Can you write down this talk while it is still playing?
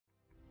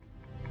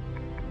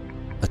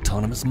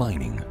autonomous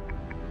mining.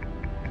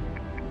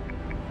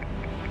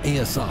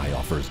 ASI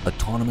offers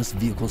autonomous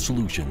vehicle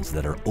solutions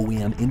that are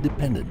OEM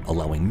independent,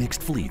 allowing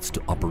mixed fleets to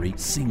operate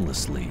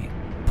seamlessly.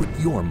 Put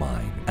your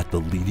mine at the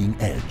leading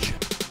edge.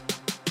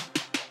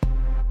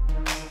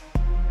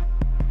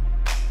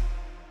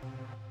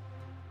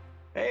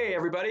 Hey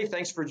everybody,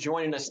 thanks for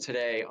joining us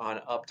today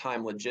on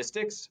Uptime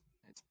Logistics.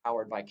 It's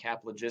powered by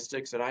CAP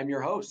Logistics, and I'm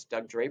your host,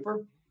 Doug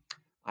Draper.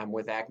 I'm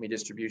with Acme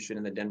Distribution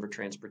and the Denver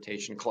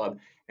Transportation Club,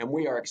 and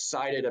we are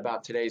excited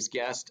about today's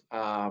guest.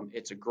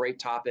 It's a great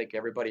topic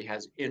everybody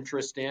has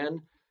interest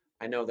in.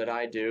 I know that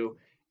I do.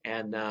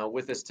 And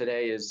with us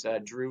today is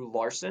Drew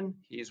Larson.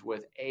 He's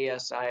with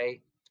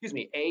ASI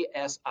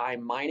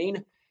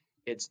Mining.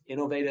 It's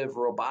innovative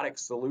robotic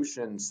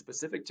solutions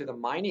specific to the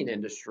mining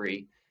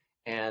industry.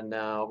 And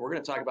we're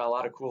going to talk about a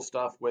lot of cool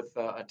stuff with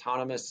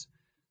autonomous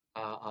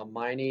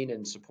mining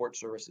and support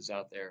services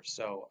out there.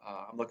 So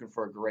I'm looking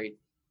forward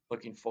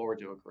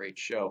to a great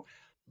show.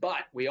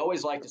 But we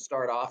always like to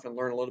start off and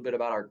learn a little bit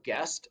about our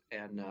guest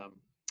and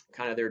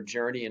kind of their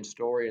journey and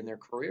story and their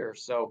career.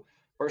 So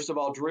first of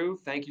all, Drew,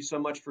 thank you so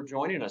much for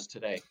joining us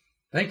today.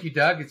 Thank you,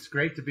 Doug. It's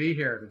great to be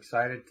here. I'm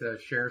excited to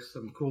share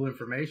some cool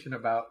information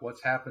about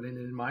what's happening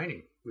in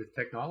mining with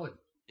technology.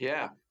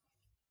 Yeah,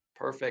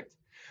 perfect.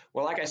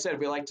 Well, like I said,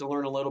 we like to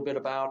learn a little bit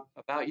about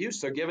you.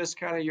 So give us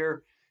kind of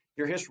your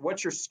history.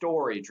 What's your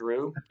story,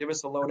 Drew? Give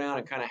us a lowdown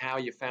and kind of how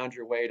you found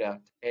your way to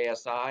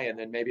ASI, and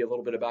then maybe a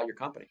little bit about your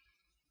company.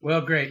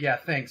 Well, great. Yeah,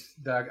 thanks,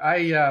 Doug.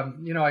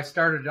 I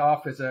started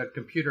off as a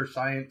computer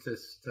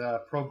scientist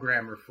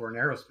programmer for an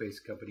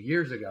aerospace company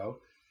years ago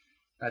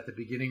at the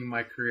beginning of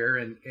my career,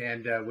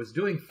 and was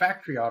doing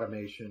factory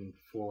automation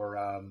for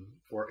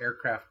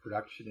aircraft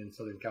production in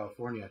Southern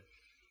California.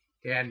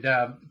 And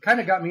kind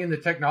of got me in the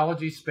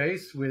technology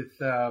space with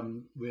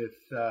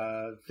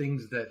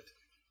things that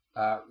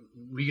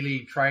really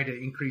try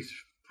to increase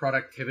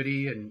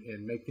productivity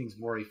and make things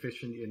more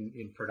efficient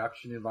in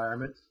production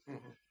environments.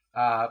 Mm-hmm.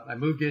 I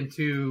moved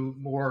into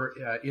more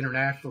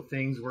international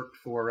things, worked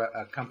for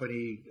a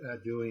company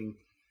doing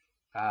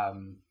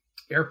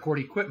airport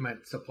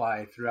equipment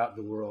supply throughout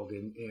the world.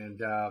 And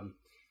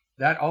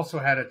that also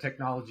had a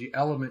technology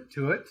element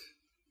to it.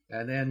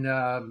 And then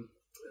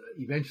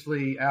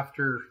eventually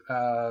after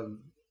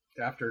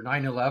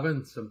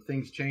 9/11, some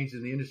things changed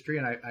in the industry,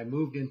 and I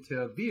moved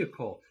into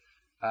vehicle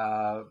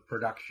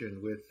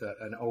production with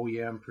an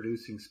OEM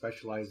producing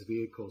specialized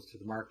vehicles to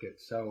the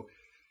market. So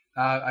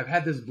I've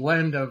had this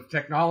blend of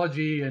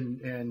technology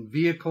and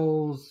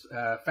vehicles,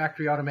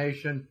 factory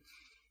automation,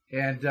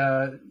 and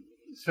about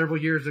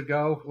 7 years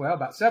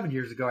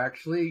ago,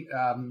 actually,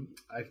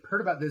 I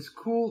heard about this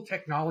cool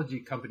technology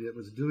company that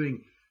was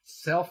doing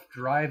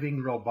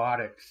self-driving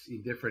robotics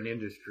in different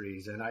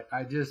industries. And I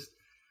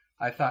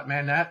thought,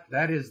 man,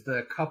 that is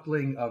the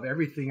coupling of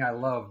everything I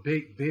love,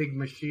 big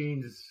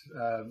machines,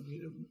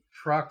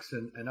 trucks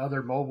and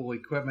other mobile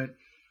equipment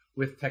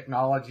with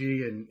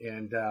technology,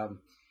 and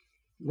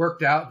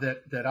worked out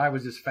that I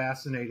was just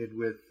fascinated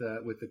with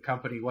the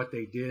company, what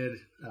they did.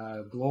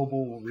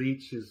 Global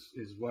reach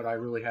is what I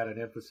really had an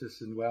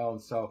emphasis in.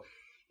 And so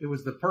it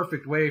was the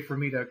perfect way for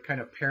me to kind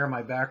of pair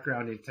my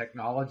background in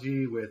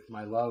technology with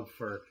my love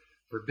for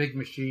big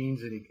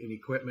machines and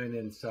equipment.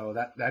 And so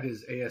that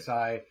is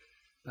ASI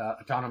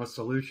Autonomous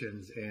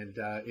Solutions. And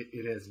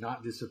it has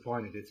not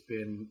disappointed. It's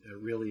been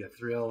really a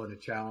thrill and a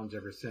challenge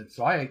ever since.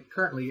 So I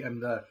currently am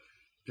the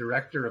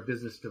Director of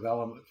Business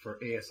Development for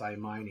ASI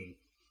Mining.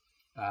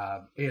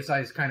 ASI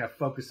is kind of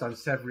focused on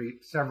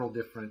several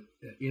different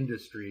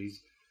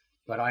industries,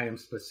 but I am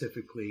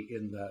specifically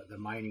in the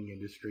mining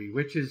industry,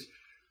 which is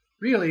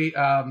really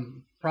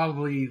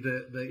probably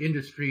the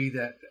industry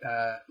that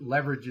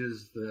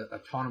leverages the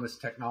autonomous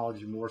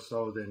technology more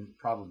so than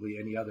probably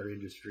any other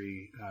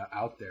industry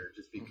out there,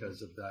 just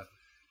because of the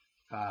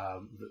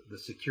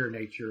secure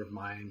nature of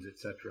mines,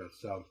 etc.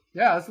 So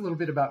yeah, that's a little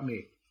bit about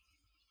me.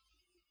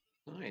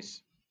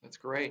 Nice, that's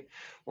great.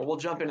 Well, we'll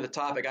jump into the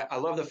topic. I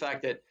love the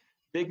fact that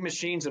big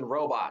machines and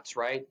robots,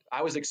 right?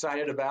 I was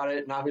excited about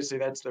it, and obviously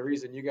that's the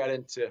reason you got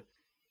into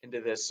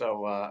this.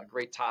 So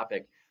great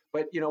topic.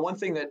 But, one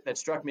thing that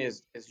struck me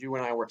as you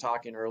and I were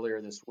talking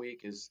earlier this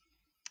week is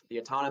the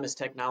autonomous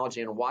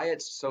technology and why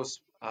it's so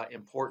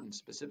important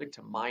specific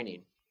to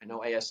mining. I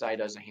know ASI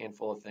does a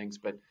handful of things,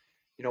 but,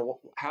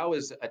 how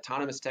is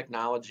autonomous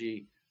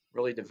technology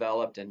really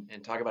developed,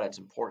 and talk about its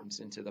importance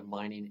into the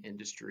mining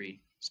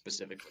industry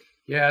specifically?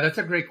 Yeah, that's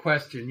a great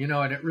question,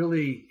 and it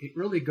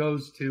really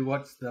goes to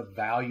what's the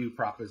value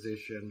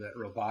proposition that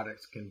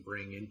robotics can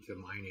bring into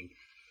mining.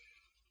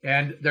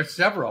 And there's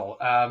several.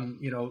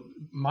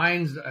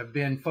 Mines have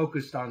been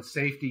focused on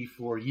safety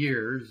for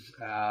years.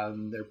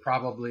 They're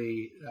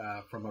probably,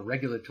 from a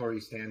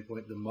regulatory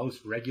standpoint, the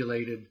most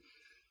regulated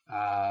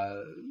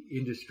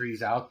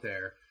industries out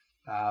there.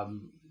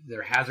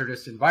 They're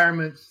hazardous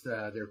environments.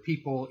 They're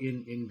people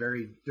in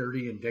very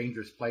dirty and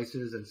dangerous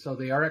places, and so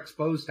they are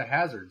exposed to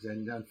hazards.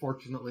 And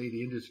unfortunately,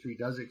 the industry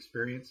does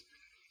experience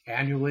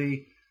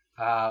annually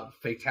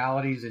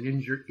fatalities and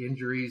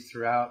injuries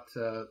throughout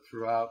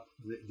the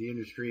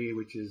industry,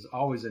 which is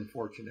always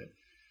unfortunate.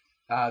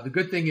 The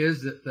good thing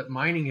is that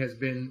mining has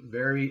been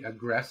very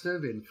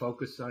aggressive in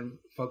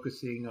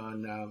focusing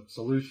on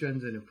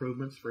solutions and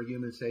improvements for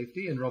human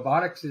safety, and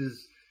robotics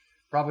is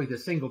probably the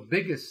single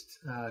biggest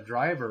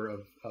driver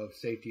of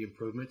safety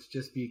improvements,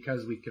 just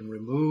because we can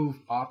remove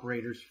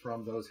operators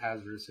from those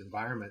hazardous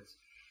environments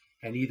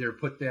and either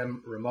put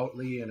them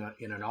remotely in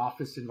an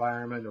office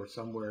environment or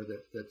somewhere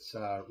that's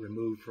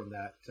removed from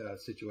that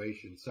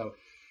situation. So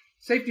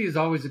safety is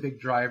always a big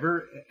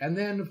driver. And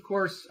then, of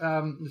course,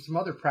 there's some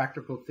other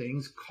practical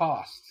things.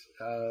 Cost.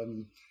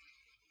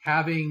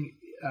 Having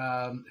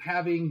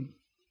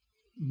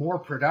more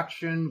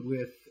production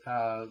with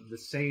the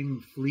same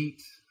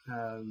fleet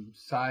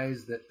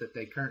size that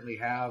they currently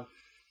have,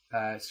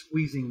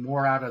 squeezing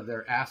more out of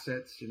their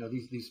assets.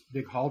 These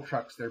big haul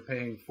trucks, they're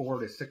paying $4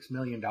 to $6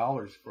 million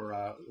for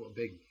a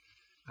big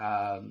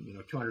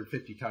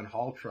 250-ton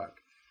haul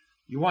truck.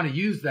 You want to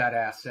use that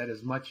asset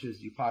as much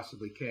as you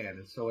possibly can,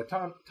 and so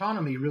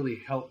autonomy really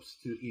helps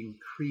to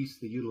increase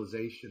the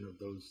utilization of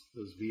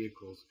those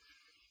vehicles.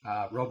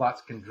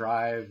 Robots can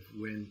drive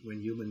when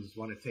humans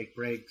want to take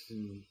breaks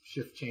and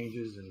shift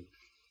changes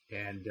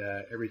and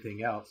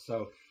everything else.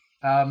 So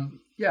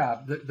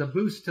the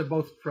boost to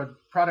both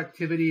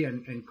productivity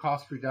and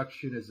cost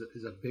reduction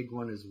is a big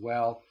one as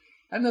well.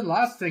 And the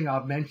last thing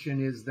I'll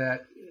mention is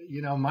that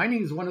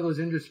mining is one of those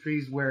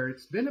industries where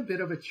it's been a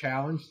bit of a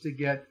challenge to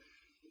get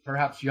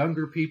perhaps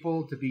younger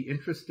people to be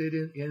interested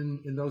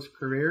in those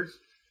careers.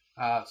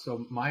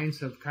 So mines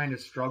have kind of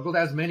struggled,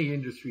 as many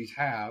industries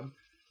have,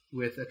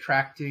 with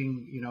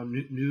attracting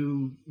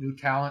new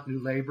talent, new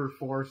labor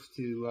force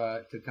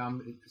to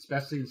come,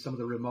 especially in some of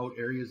the remote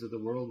areas of the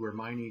world where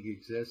mining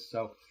exists.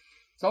 So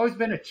it's always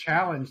been a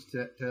challenge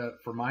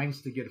for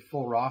mines to get a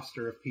full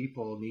roster of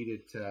people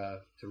needed to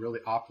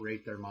really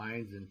operate their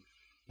mines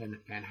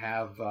and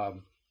have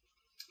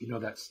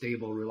that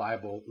stable,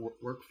 reliable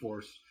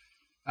workforce.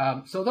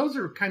 So those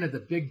are kind of the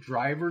big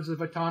drivers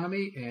of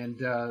autonomy,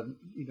 and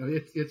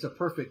it's a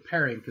perfect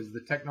pairing because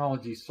the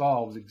technology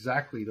solves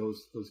exactly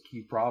those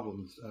key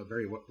problems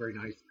very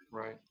nicely.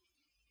 Right.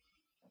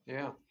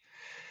 Yeah.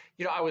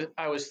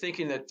 I was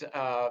thinking that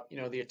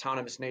the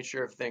autonomous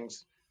nature of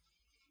things,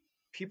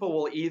 people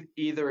will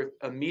either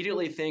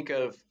immediately think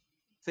of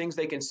things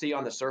they can see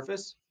on the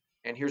surface,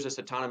 and here's this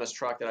autonomous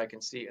truck that I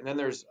can see, and then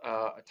there's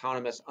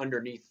autonomous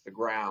underneath the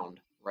ground,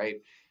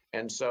 right?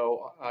 And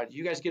so do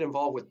you guys get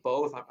involved with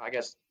both, I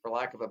guess, for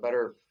lack of a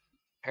better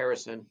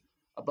comparison,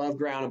 above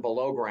ground and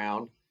below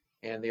ground,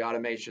 and the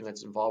automation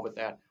that's involved with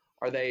that?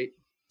 Are they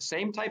the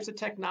same types of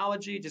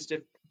technology, just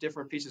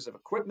different pieces of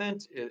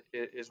equipment?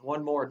 Is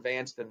one more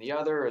advanced than the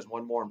other? Is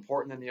one more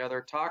important than the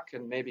other? Talk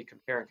and maybe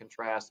compare and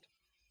contrast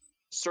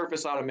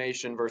surface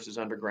automation versus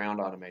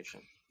underground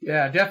automation.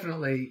 Yeah,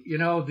 definitely.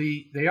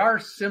 They are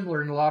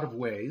similar in a lot of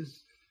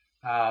ways.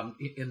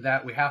 In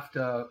that we have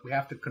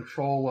to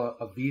control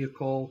a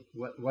vehicle,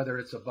 whether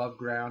it's above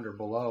ground or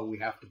below. We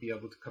have to be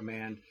able to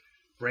command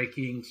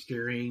braking,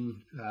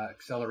 steering,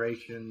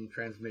 acceleration,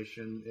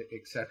 transmission,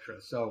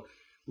 etc. So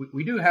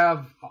we do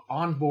have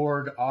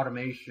onboard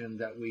automation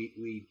that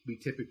we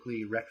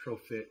typically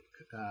retrofit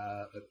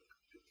a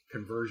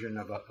conversion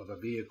of a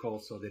vehicle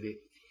so that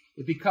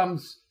it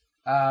becomes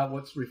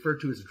what's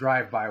referred to as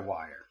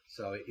drive-by-wire.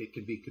 So it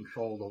can be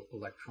controlled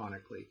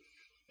electronically.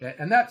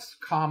 And that's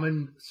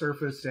common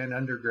surface and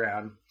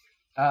underground.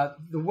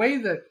 The way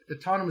that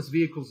autonomous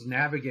vehicles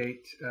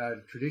navigate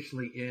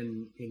traditionally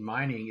in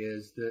mining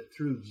is that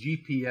through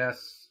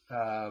GPS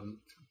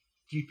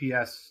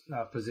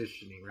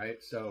positioning,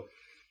 right? So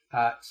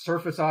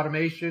surface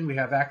automation, we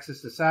have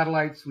access to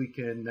satellites. We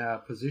can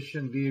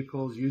position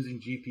vehicles using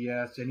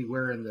GPS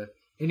anywhere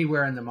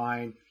in the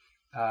mine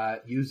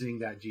using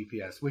that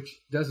GPS,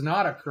 which does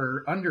not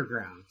occur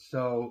underground.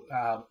 So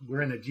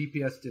we're in a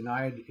GPS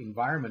denied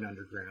environment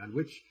underground,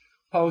 which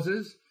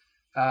poses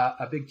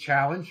a big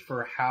challenge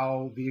for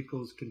how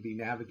vehicles can be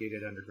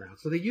navigated underground.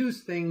 So they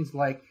use things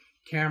like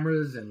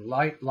cameras and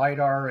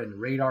LiDAR and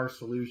radar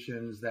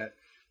solutions that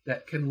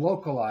can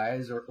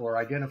localize or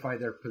identify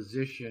their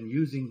position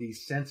using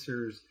these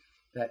sensors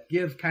that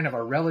give kind of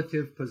a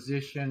relative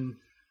position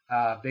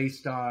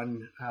based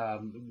on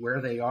where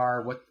they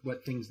are,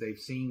 what things they've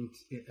seen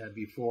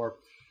before.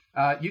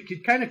 You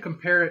could kind of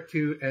compare it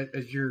to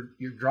as you're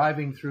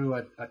driving through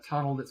a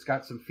tunnel that's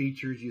got some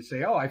features. You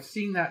say, "Oh, I've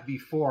seen that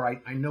before.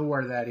 I know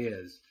where that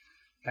is,"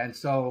 and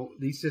so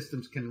these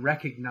systems can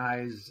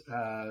recognize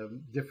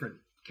different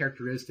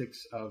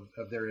characteristics of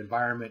their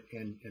environment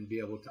and be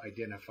able to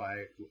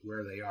identify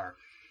where they are.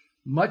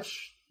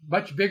 Much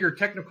bigger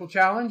technical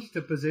challenge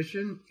to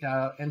position,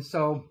 and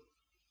so.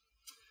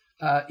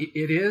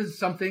 It is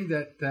something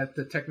that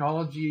the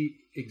technology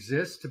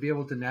exists to be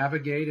able to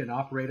navigate and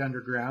operate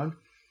underground.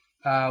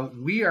 Our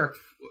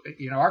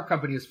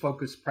company is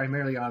focused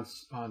primarily on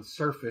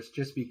surface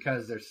just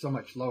because there's so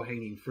much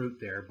low-hanging fruit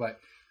there.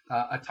 But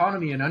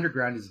autonomy in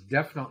underground is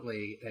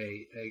definitely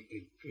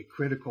a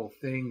critical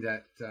thing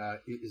that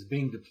is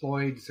being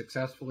deployed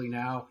successfully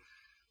now.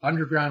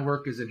 Underground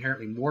work is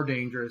inherently more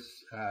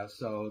dangerous,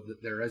 so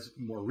that there is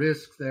more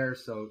risk there.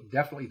 So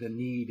definitely the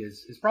need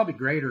is probably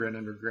greater in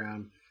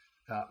underground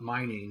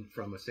mining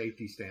from a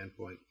safety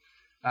standpoint.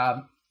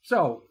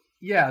 So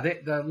yeah,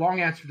 the long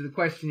answer to the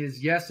question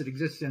is yes, it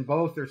exists in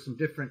both. There's some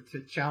different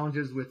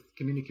challenges with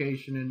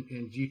communication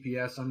and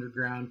GPS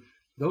underground.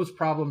 Those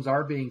problems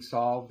are being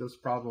solved. Those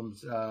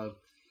problems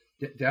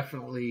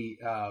definitely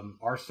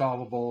are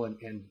solvable,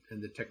 and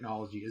the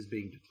technology is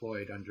being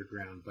deployed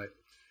underground.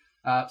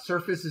 But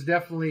surface is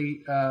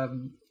definitely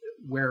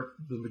where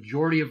the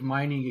majority of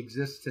mining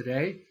exists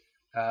today.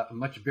 A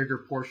much bigger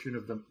portion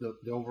of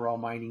the overall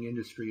mining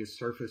industry is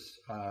surface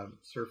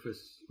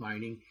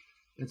mining.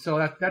 And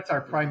so that's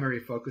our primary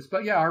focus.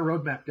 But yeah, our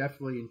roadmap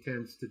definitely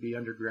intends to be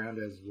underground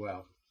as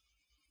well.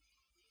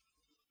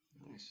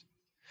 Nice.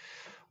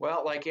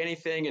 Well, like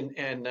anything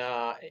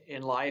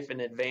in life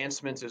and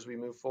advancements as we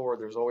move forward,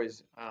 there's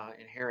always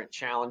inherent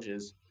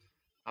challenges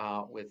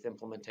with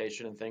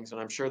implementation and things.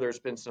 And I'm sure there's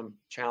been some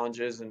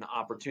challenges and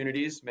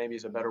opportunities, maybe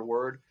is a better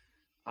word,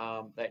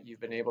 that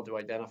you've been able to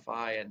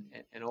identify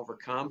and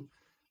overcome.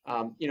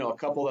 A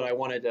couple that I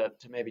wanted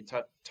to maybe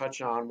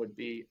touch on would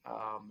be,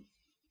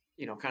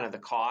 kind of the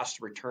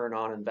cost return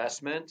on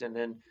investment, and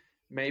then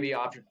maybe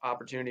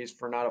opportunities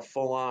for not a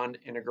full-on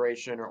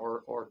integration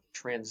or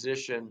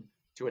transition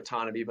to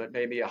autonomy, but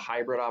maybe a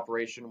hybrid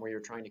operation where you're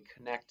trying to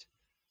connect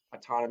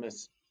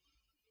autonomous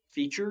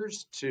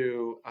features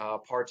to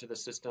parts of the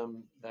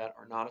system that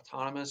are not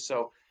autonomous.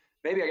 So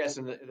maybe I guess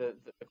the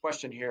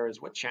question here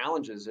is, what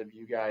challenges have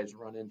you guys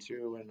run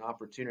into and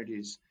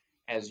opportunities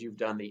as you've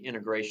done the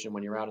integration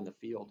when you're out in the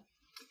field?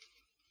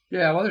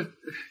 Yeah, well,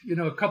 there's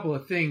a couple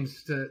of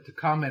things to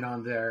comment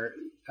on there.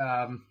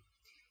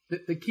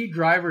 The key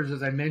drivers,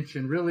 as I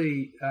mentioned,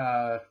 really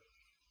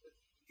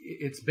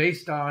it's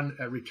based on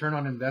a return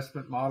on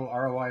investment model,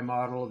 ROI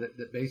model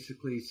that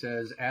basically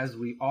says as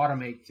we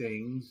automate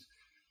things,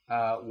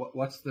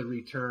 what's the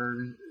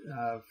return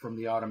from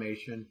the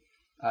automation?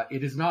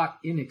 It is not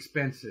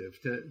inexpensive.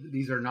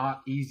 These are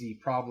not easy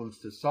problems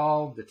to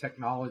solve. The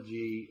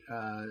technology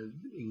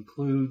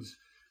includes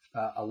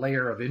a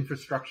layer of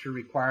infrastructure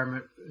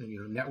requirement,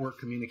 network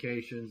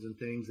communications and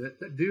things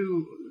that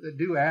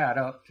do add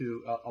up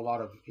to a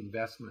lot of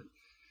investment.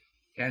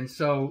 And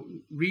so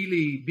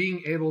really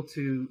being able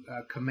to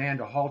command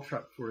a haul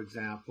truck, for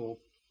example,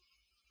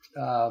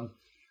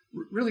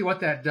 really what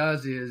that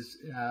does is,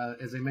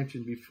 as I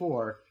mentioned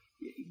before,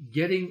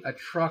 getting a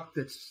truck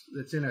that's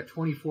in a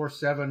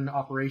 24/7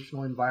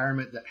 operational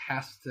environment that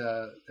has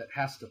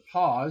to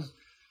pause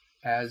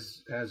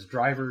as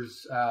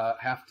drivers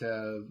have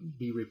to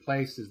be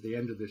replaced as the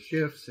end of the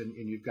shifts, and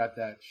you've got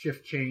that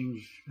shift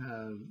change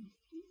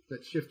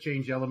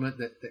element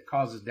that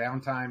causes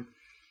downtime,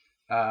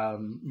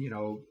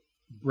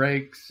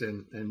 breaks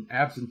and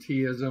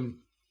absenteeism.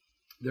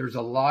 There's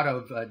a lot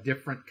of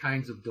different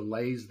kinds of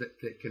delays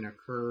that can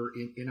occur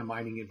in a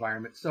mining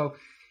environment. So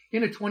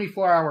in a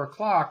 24-hour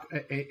clock,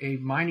 a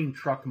mining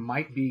truck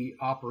might be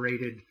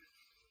operated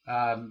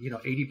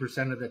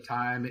 80% of the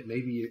time.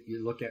 Maybe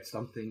you look at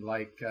something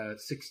like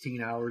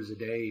 16 hours a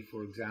day,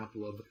 for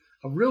example, of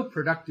a real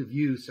productive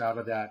use out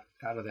of that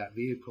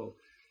vehicle.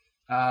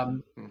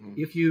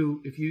 If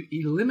you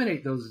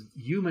eliminate those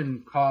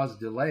human-caused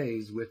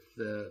delays with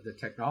the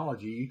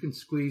technology, you can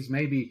squeeze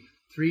maybe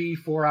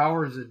 3-4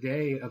 hours a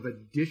day of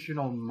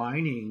additional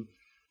mining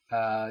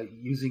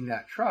using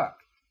that truck.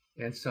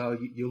 And so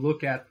you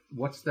look at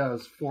what's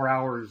those 4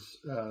 hours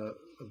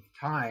of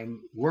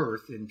time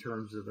worth in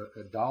terms of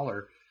a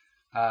dollar.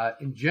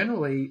 And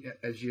generally,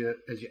 as you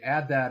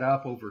add that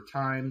up over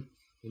time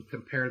and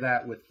compare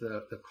that with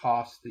the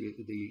cost,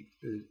 the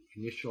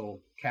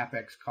initial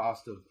CapEx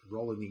cost of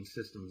rolling these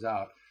systems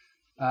out,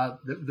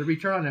 the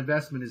return on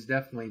investment is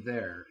definitely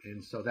there.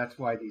 And so that's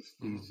why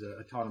these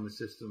autonomous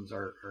systems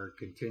are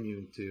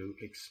continuing to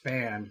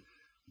expand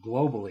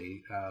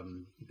globally.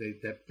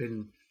 They've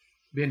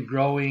been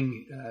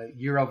growing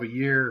year over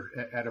year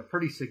at a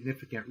pretty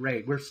significant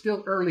rate. We're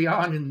still early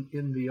on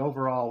in the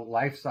overall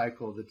life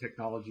cycle of the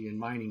technology in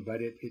mining,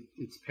 but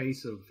its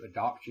pace of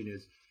adoption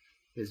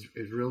is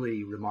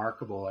really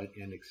remarkable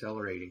and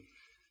accelerating.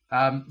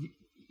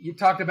 You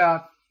talked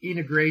about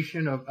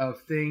integration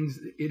of things.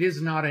 It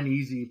is not an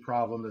easy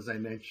problem, as I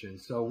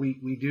mentioned. So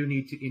we do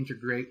need to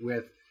integrate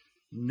with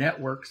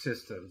network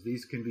systems.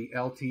 These can be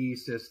LTE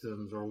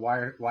systems or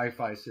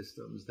Wi-Fi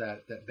systems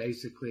that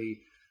basically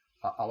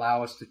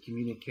allow us to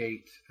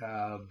communicate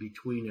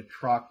between a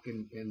truck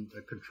and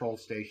a control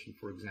station,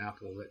 for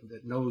example,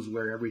 that knows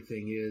where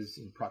everything is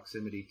in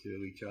proximity to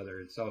each other.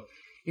 And so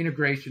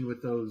integration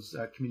with those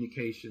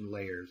communication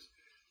layers.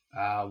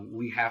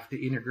 We have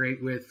to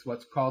integrate with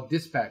what's called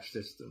dispatch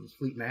systems,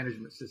 fleet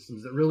management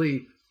systems that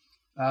really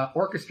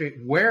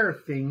orchestrate where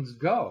things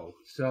go.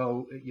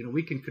 So,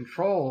 we can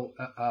control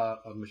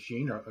a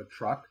machine or a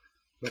truck,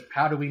 but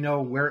how do we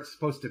know where it's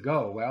supposed to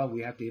go? Well,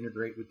 we have to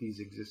integrate with these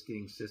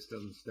existing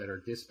systems that are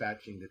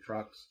dispatching the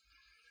trucks.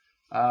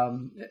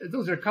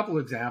 Those are a couple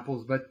of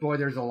examples, but boy,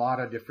 there's a lot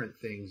of different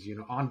things.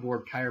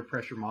 Onboard tire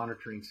pressure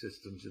monitoring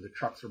systems, the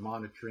trucks are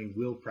monitoring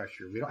wheel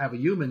pressure. We don't have a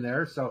human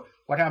there, so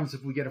what happens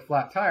if we get a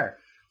flat tire?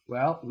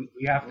 Well,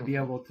 we have to be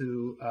able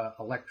to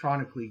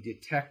electronically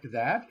detect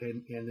that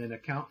and then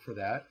account for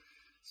that.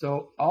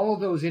 So all of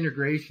those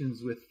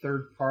integrations with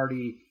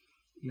third-party,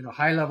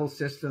 high-level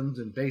systems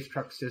and base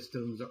truck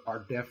systems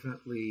are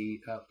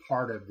definitely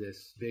part of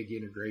this big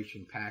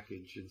integration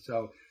package. And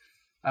so,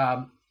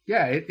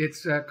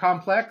 it's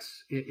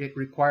complex. It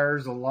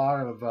requires a lot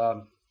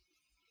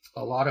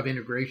of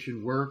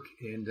integration work,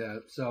 and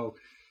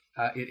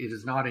it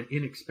is not an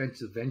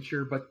inexpensive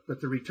venture, but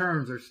the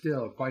returns are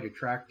still quite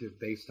attractive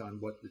based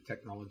on what the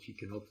technology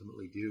can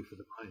ultimately do for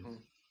the mines.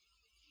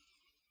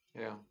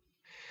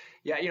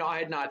 Yeah, I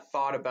had not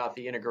thought about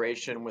the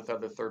integration with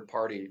other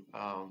third-party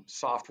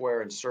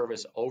software and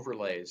service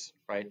overlays,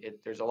 right?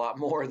 There's a lot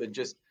more than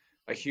just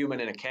a human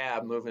in a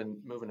cab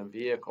moving a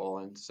vehicle,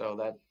 and so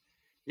that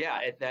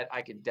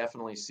I could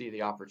definitely see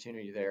the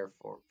opportunity there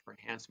for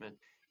enhancement.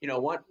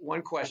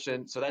 One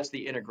question, so that's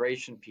the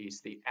integration piece,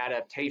 the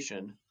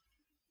adaptation,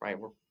 right?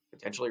 We're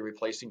potentially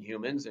replacing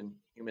humans, and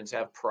humans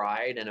have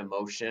pride and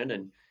emotion,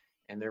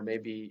 and there may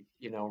be,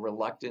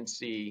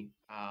 reluctancy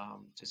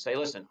to say,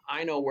 listen,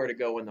 I know where to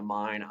go in the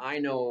mine. I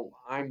know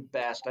I'm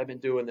best. I've been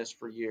doing this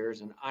for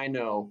years, and I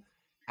know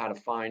how to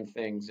find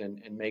things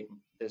and make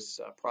this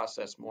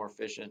process more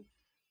efficient.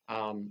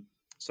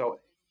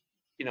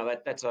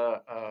 That's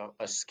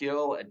a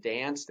skill, a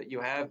dance that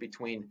you have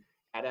between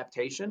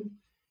adaptation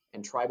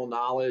and tribal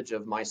knowledge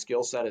of my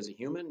skill set as a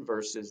human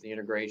versus the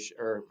integration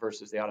or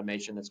versus the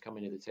automation that's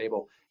coming to the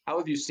table. How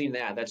have you seen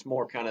that? That's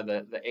more kind of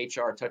the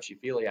HR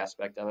touchy-feely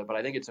aspect of it, but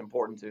I think it's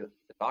important to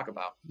talk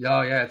about.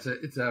 Oh, yeah,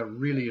 it's a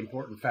really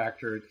important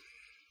factor.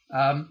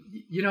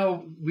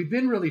 We've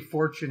been really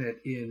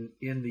fortunate in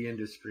the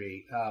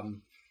industry.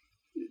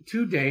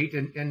 To date,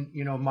 and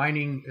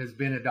mining has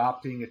been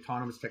adopting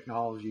autonomous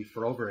technology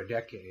for over a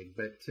decade,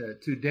 but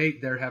to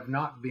date, there have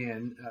not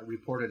been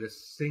reported a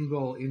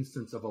single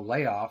instance of a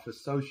layoff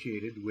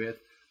associated with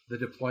the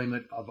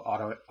deployment of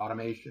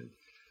automation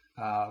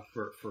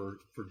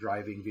for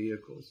driving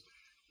vehicles.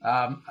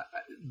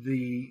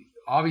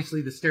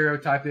 Obviously the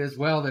stereotype is,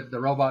 well, that the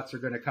robots are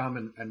going to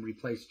come and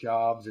replace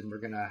jobs, and we're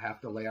going to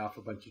have to lay off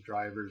a bunch of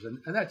drivers, and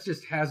that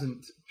just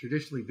hasn't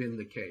traditionally been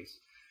the case.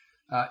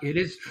 It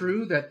is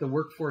true that the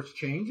workforce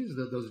changes,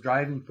 that those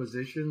driving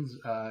positions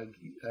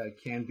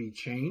can be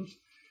changed.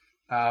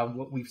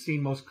 What we've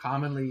seen most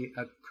commonly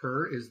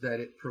occur is that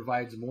it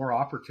provides more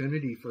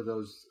opportunity for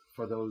those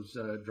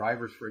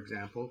drivers, for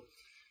example,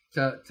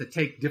 to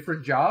take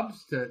different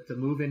jobs, to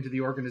move into the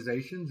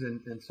organizations.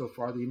 And so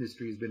far, the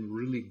industry has been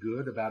really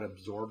good about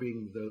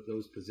absorbing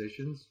those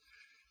positions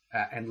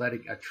and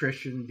letting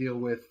attrition deal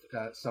with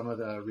some of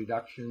the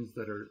reductions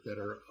that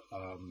are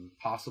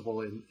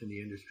possible in the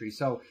industry.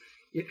 So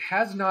it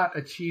has not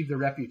achieved the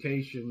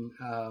reputation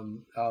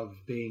of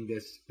being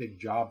this big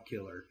job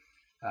killer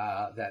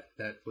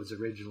that was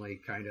originally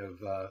kind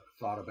of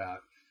thought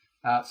about.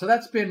 So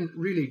that's been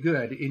really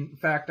good. In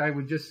fact, I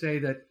would just say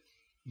that,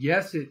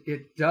 yes,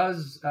 it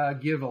does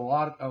give a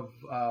lot of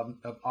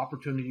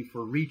opportunity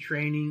for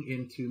retraining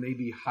into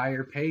maybe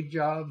higher paid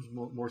jobs,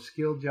 more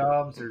skilled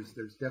jobs.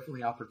 There's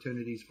definitely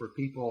opportunities for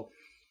people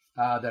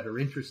that are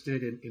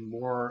interested in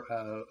more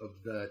of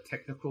the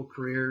technical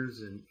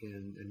careers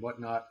and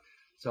whatnot.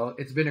 So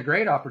it's been a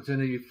great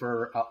opportunity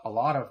for a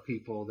lot of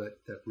people that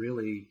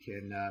really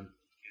can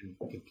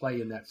play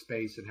in that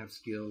space and have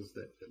skills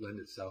that lend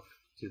itself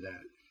to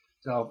that.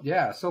 So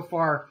yeah, so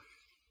far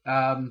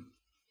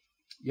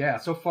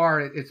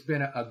it's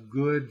been a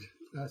good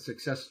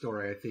success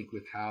story, I think,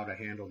 with how to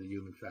handle the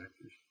human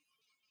factors.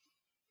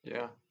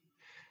 Yeah,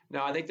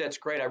 no, I think that's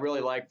great. I really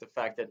like the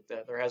fact that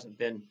there hasn't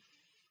been,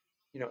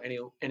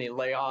 any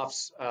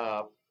layoffs.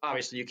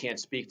 Obviously, you can't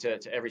speak to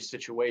every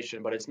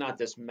situation, but it's not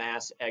this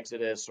mass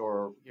exodus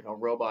or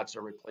robots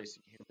are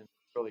replacing humans.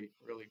 Really,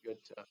 really good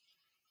to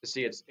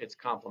see it's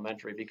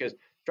complementary, because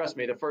trust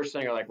me, the first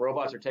thing are like,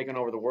 robots are taking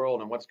over the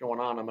world and what's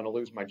going on? I'm going to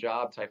lose my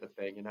job type of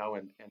thing, and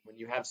when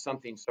you have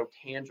something so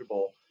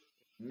tangible,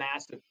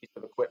 massive piece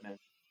of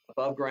equipment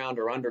above ground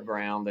or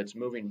underground that's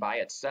moving by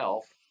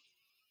itself,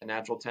 the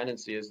natural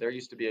tendency is there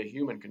used to be a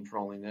human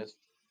controlling this,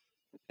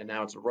 and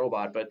now it's a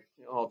robot, but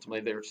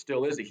ultimately there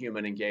still is a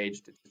human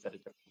engaged. It's at a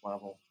different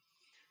level.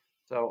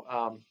 So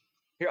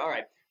here, all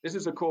right, this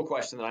is a cool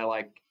question that I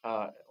like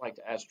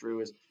to ask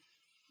Drew is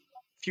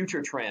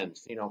future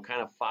trends,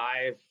 kind of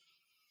 5,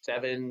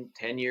 7,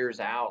 10 years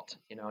out.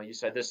 You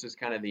said this is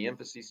kind of the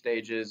infancy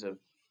stages of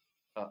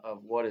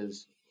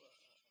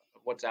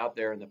what's out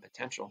there and the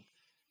potential.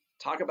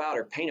 Talk about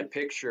or paint a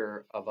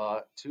picture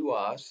to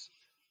us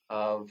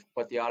of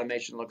what the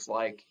automation looks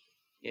like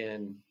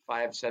in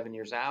 5, 7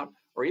 years out,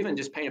 or even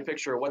just paint a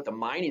picture of what the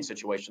mining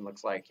situation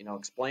looks like.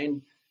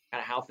 Explain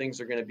kind of how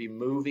things are going to be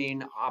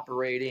moving,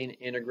 operating,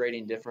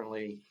 integrating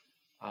differently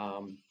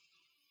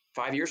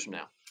 5 years from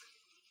now.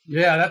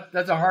 Yeah,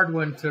 that's a hard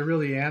one to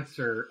really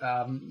answer.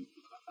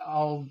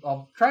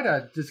 I'll try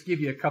to just give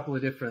you a couple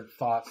of different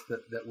thoughts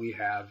that we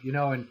have,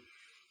 and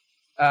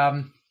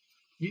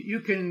you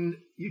can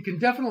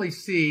definitely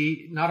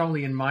see, not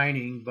only in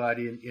mining but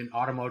in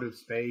automotive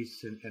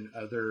space and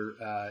other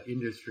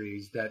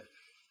industries, that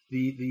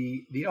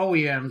the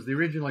OEMs, the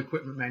original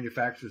equipment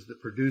manufacturers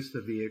that produce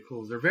the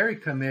vehicles, are very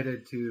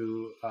committed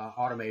to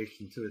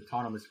automation, to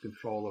autonomous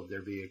control of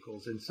their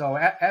vehicles. And so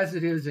as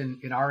it is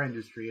in our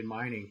industry, in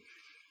mining,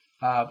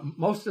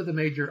 most of the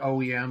major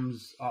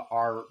OEMs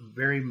are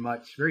very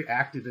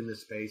active in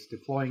this space,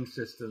 deploying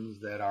systems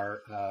that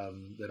are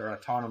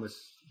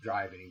autonomous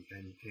driving,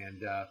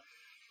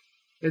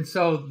 and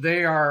so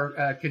they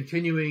are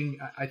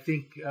continuing. I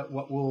think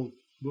what will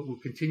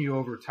continue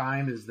over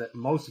time is that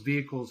most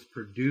vehicles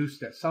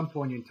produced at some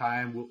point in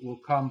time will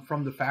come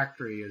from the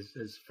factory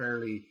as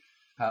fairly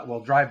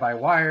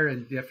drive-by-wire,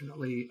 and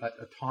definitely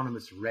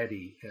autonomous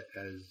ready,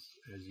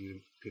 as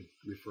you could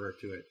refer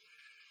to it.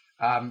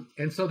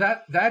 And so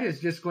that is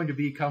just going to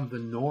become the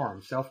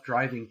norm.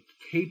 Self-driving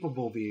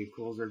capable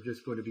vehicles are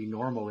just going to be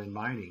normal in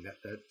mining.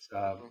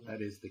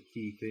 That is the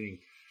key thing.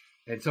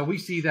 And so we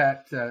see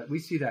that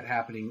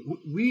happening.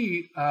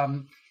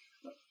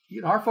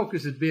 Our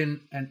focus has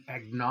been an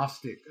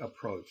agnostic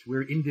approach.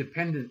 We're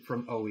independent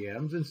from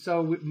OEMs, and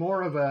so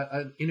more of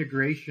an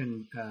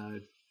integration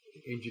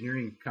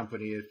engineering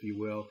company, if you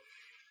will,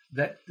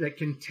 that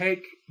can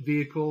take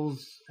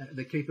vehicles,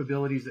 the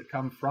capabilities that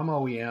come from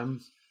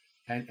OEMs,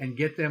 and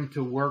get them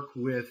to work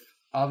with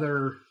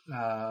other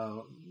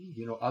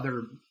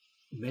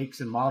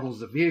makes and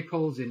models of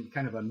vehicles in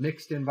kind of a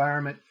mixed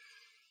environment.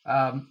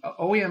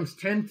 OEMs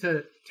tend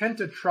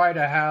to try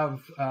to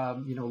have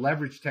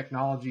leverage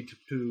technology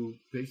to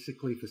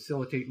basically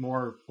facilitate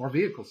more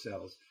vehicle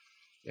sales,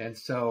 and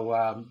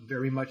so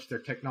very much their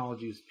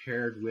technology is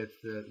paired with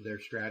their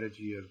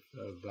strategy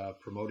of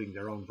promoting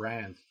their own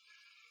brands.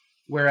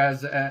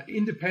 Whereas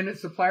independent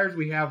suppliers,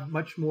 we have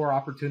much more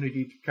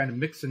opportunity to kind of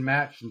mix and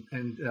match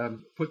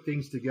and put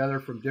things together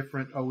from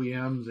different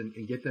OEMs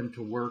and get them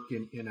to work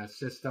in a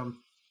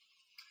system,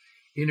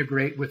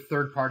 integrate with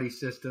third-party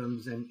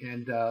systems,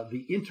 and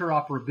the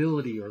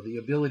interoperability, or the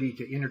ability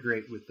to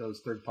integrate with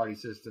those third-party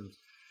systems,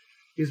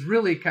 is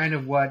really kind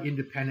of what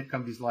independent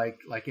companies like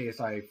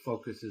ASI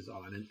focuses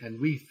on. And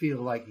we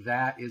feel like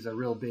that is a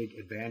real big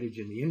advantage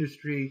in the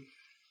industry,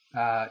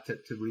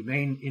 to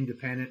remain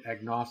independent,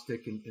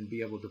 agnostic, and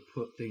be able to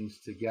put things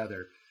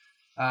together.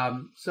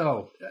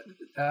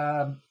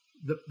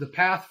 The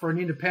path for an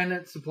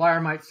independent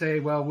supplier might say,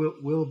 well,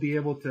 we'll be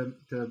able to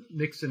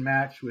mix and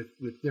match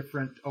with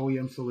different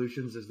OEM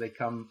solutions as they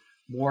come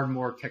more and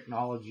more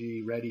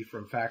technology ready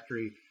from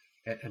factory,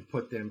 and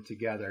put them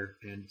together.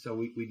 And so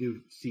we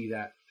do see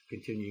that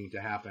continuing to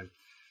happen.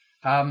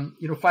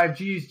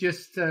 5G's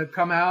just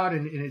come out,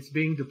 and it's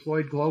being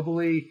deployed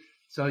globally.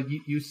 So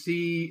you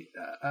see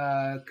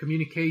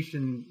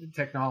communication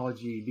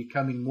technology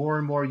becoming more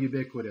and more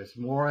ubiquitous,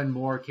 more and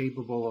more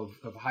capable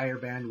of higher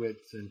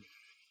bandwidths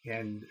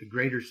and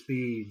greater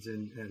speeds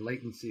and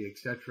latency,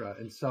 etc.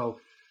 And so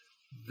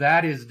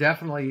that is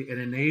definitely an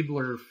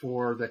enabler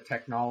for the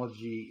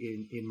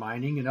technology in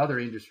mining and other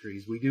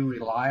industries. We do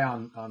rely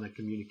on the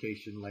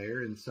communication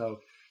layer. And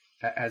so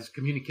as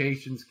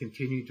communications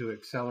continue to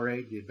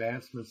accelerate, the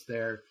advancements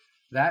there,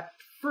 that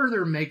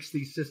further makes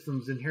these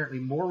systems inherently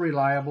more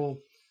reliable,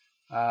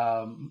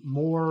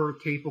 more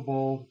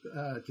capable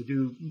to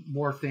do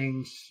more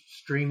things.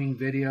 Streaming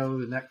video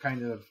and that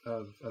kind of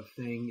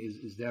thing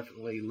is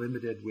definitely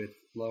limited with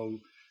low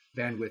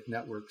bandwidth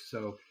networks.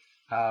 So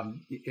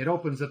it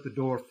opens up the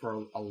door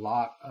for a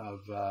lot of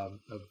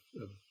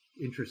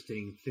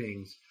interesting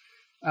things.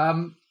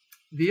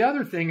 The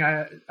other thing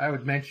I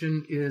would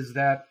mention is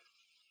that,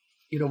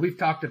 we've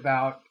talked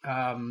about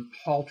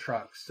haul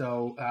trucks.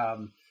 So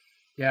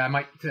I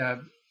might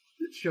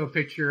show a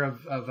picture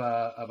of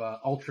a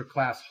ultra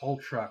class haul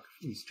truck.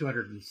 These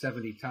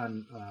 270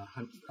 ton,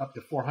 up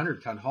to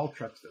 400 ton haul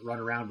trucks that run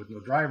around with no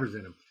drivers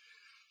in them.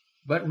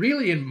 But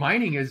really, in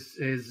mining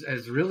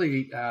is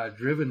really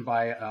driven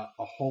by a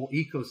whole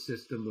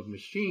ecosystem of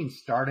machines,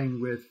 starting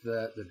with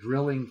the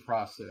drilling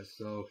process.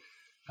 So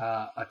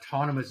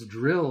autonomous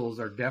drills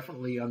are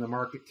definitely on the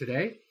market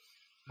today.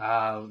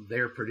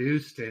 They're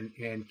produced and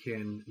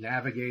can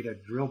navigate a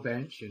drill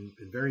bench and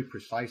very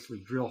precisely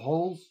drill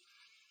holes,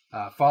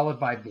 followed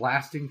by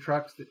blasting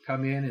trucks that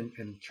come in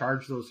and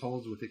charge those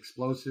holes with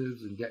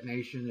explosives and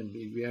detonation, and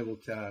be able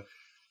to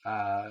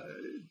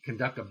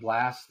conduct a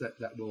blast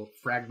that will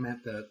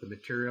fragment the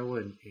material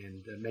and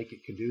make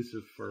it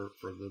conducive for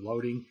the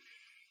loading,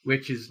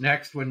 which is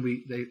next when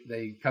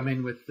they come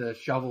in with the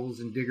shovels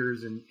and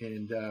diggers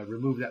and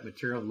remove that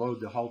material, load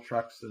the haul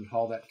trucks, and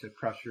haul that to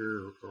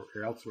crusher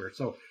or elsewhere.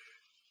 So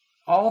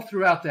all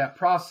throughout that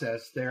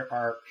process, there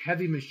are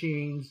heavy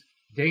machines,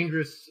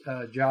 dangerous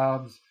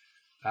jobs,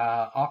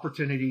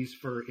 opportunities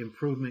for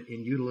improvement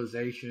in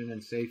utilization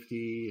and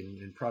safety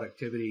and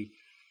productivity.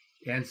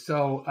 And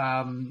so,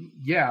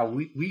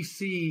 we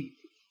see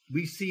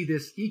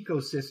this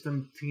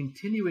ecosystem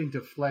continuing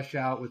to flesh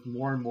out with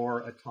more and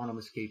more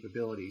autonomous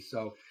capabilities.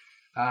 So,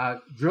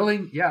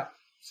 drilling,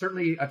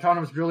 certainly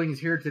autonomous drilling is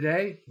here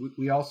today.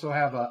 We also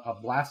have a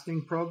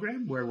blasting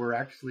program where we're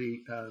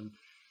actually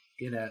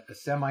in a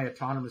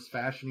semi-autonomous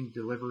fashion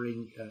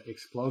delivering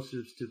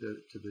explosives to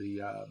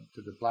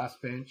the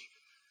blast bench,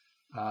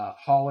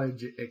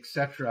 haulage,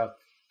 etc.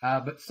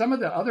 But some of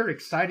the other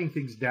exciting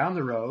things down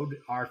the road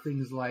are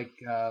things like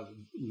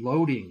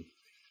loading.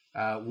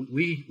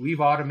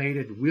 We've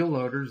automated wheel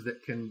loaders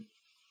that can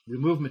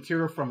remove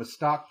material from a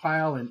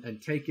stockpile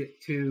and take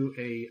it to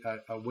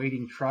a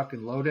waiting truck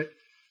and load it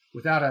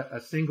without a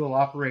single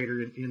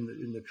operator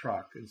in the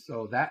truck. And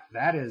so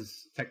that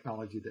is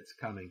technology that's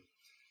coming.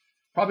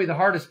 Probably the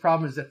hardest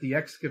problem is that the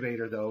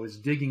excavator, though, is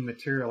digging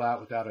material out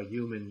without a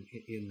human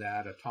in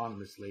that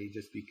autonomously,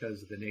 just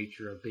because of the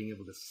nature of being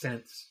able to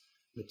sense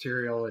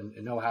material and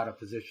know how to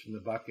position the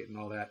bucket and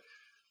all that.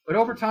 But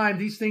over time,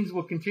 these things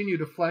will continue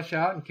to flesh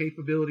out and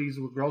capabilities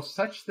will grow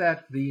such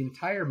that the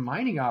entire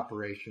mining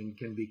operation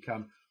can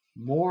become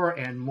more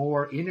and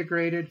more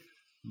integrated,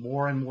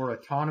 more and more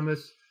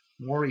autonomous,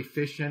 more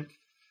efficient.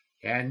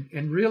 And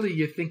really,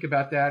 you think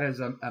about that as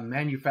a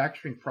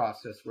manufacturing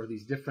process where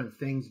these different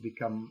things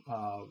become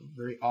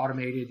very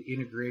automated,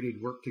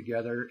 integrated, work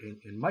together,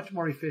 and much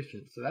more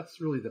efficient. So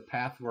that's really the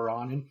path we're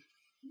on. And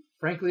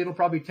frankly, it'll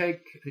probably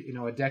take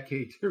a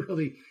decade to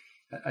really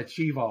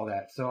achieve all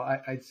that. So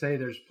I'd say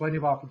there's plenty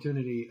of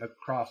opportunity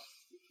across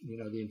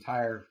the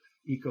entire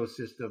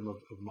ecosystem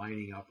of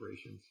mining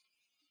operations.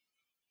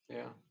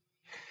 Yeah,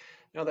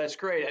 no, that's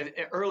great.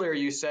 Earlier,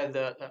 you said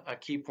a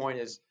key point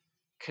is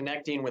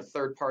connecting with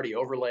third-party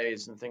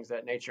overlays and things of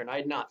that nature. And I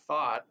had not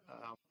thought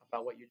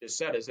about what you just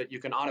said, is that you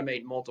can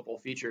automate multiple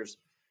features.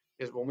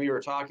 Because when we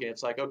were talking,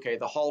 it's like, okay,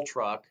 the haul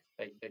truck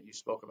that you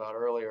spoke about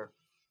earlier,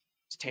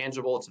 it's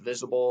tangible, it's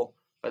visible,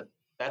 but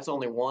that's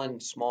only one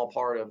small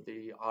part of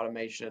the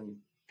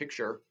automation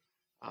picture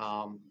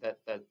that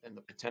and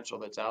the potential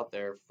that's out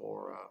there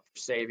for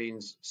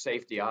savings.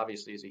 Safety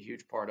obviously is a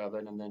huge part of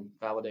it, and then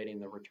validating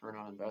the return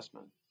on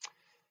investment.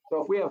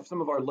 So if we have some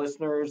of our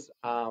listeners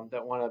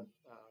that want to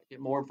get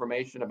more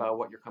information about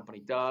what your company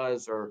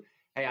does, or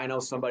hey, I know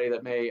somebody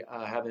that may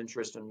have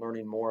interest in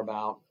learning more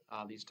about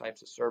these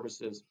types of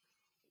services,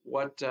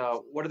 what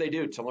do they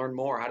do to learn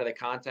more? How do they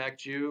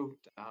contact you?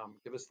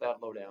 Give us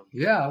that lowdown.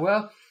 Yeah,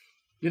 well,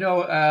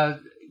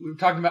 we're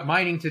talking about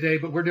mining today,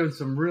 but we're doing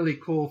some really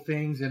cool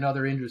things in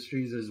other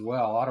industries as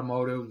well.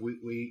 Automotive,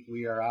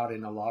 we are out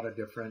in a lot of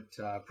different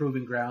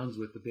proving grounds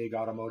with the big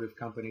automotive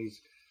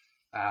companies.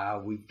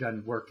 We've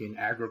done work in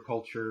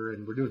agriculture,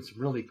 and we're doing some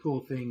really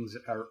cool things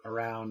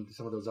around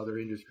some of those other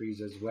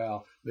industries as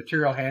well.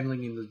 Material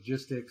handling and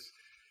logistics.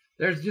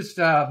 There's just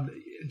an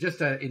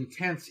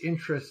intense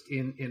interest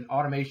in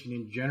automation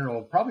in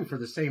general, probably for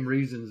the same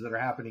reasons that are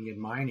happening in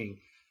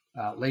mining,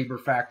 labor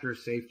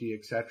factors, safety,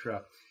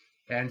 etc.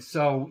 And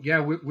so,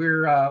 yeah,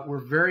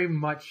 we're very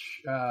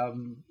much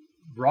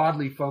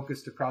broadly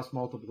focused across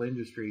multiple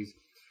industries.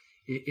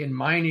 In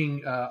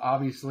mining,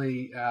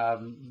 obviously,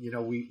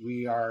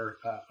 we are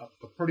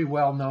a pretty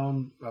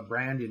well-known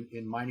brand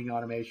in mining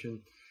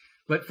automation.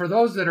 But for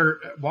those that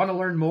want to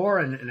learn more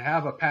and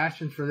have a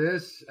passion for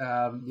this,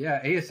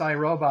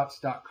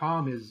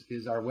 asirobots.com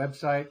is our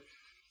website.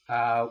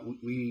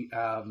 We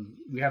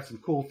have some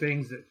cool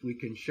things that we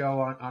can show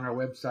on our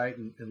website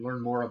and learn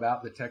more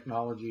about the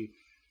technology.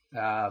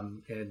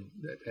 And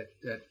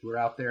that we're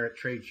out there at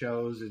trade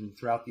shows and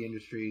throughout the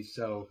industry.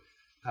 So.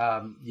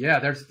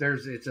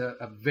 It's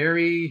a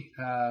very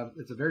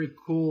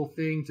cool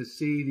thing to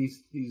see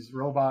these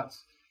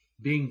robots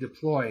being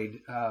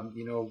deployed.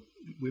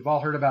 We've all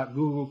heard about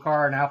Google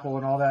Car and Apple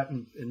and all that,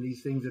 and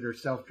these things that are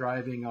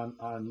self-driving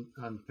on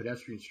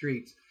pedestrian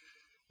streets.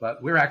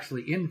 But we're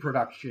actually in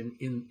production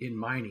in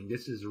mining.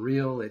 This is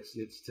real.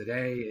 It's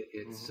today.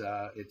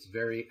 It's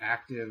very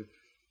active,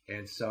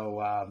 and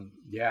so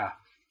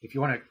if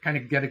you want to kind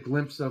of get a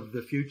glimpse of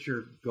the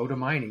future, go to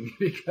mining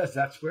because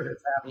that's where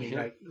it's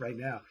happening right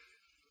now.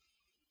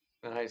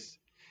 Nice.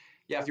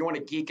 Yeah, if you want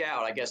to geek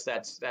out, I guess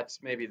that's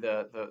maybe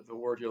the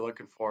word you're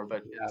looking for,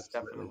 but it's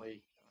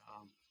definitely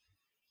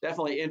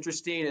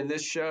interesting. And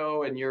this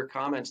show and your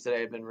comments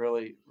today have been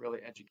really,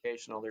 really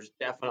educational. There's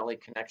definitely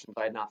connections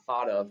I had not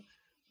thought of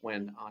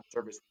when on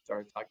service we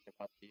started talking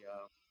about the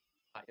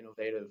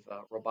innovative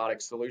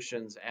robotic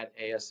solutions at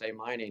ASA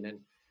Mining. And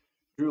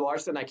Drew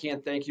Larson, I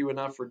can't thank you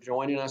enough for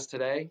joining us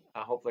today.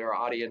 Hopefully our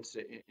audience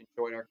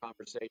enjoyed our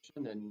conversation.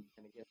 And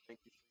again, thank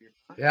you for your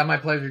time. Yeah, my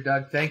pleasure,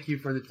 Doug. Thank you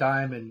for the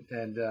time and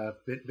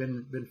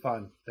been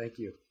fun. Thank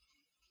you.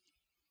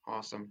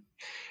 Awesome.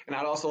 And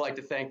I'd also like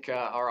to thank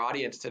our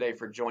audience today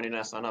for joining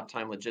us on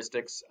Uptime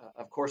Logistics.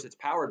 Of course, it's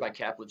powered by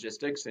Cap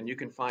Logistics, and you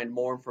can find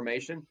more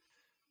information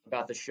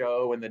about the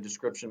show in the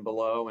description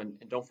below. And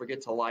don't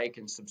forget to like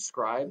and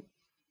subscribe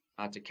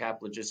to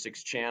Cap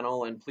Logistics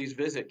channel, and please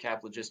visit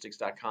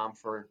caplogistics.com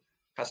for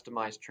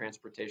customized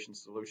transportation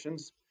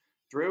solutions.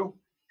 Drew,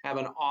 have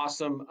an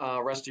awesome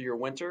rest of your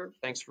winter.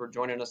 Thanks for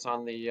joining us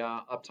on the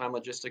Uptime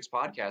Logistics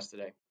podcast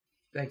today.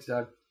 Thanks,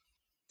 Doug.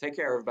 Take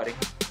care, everybody.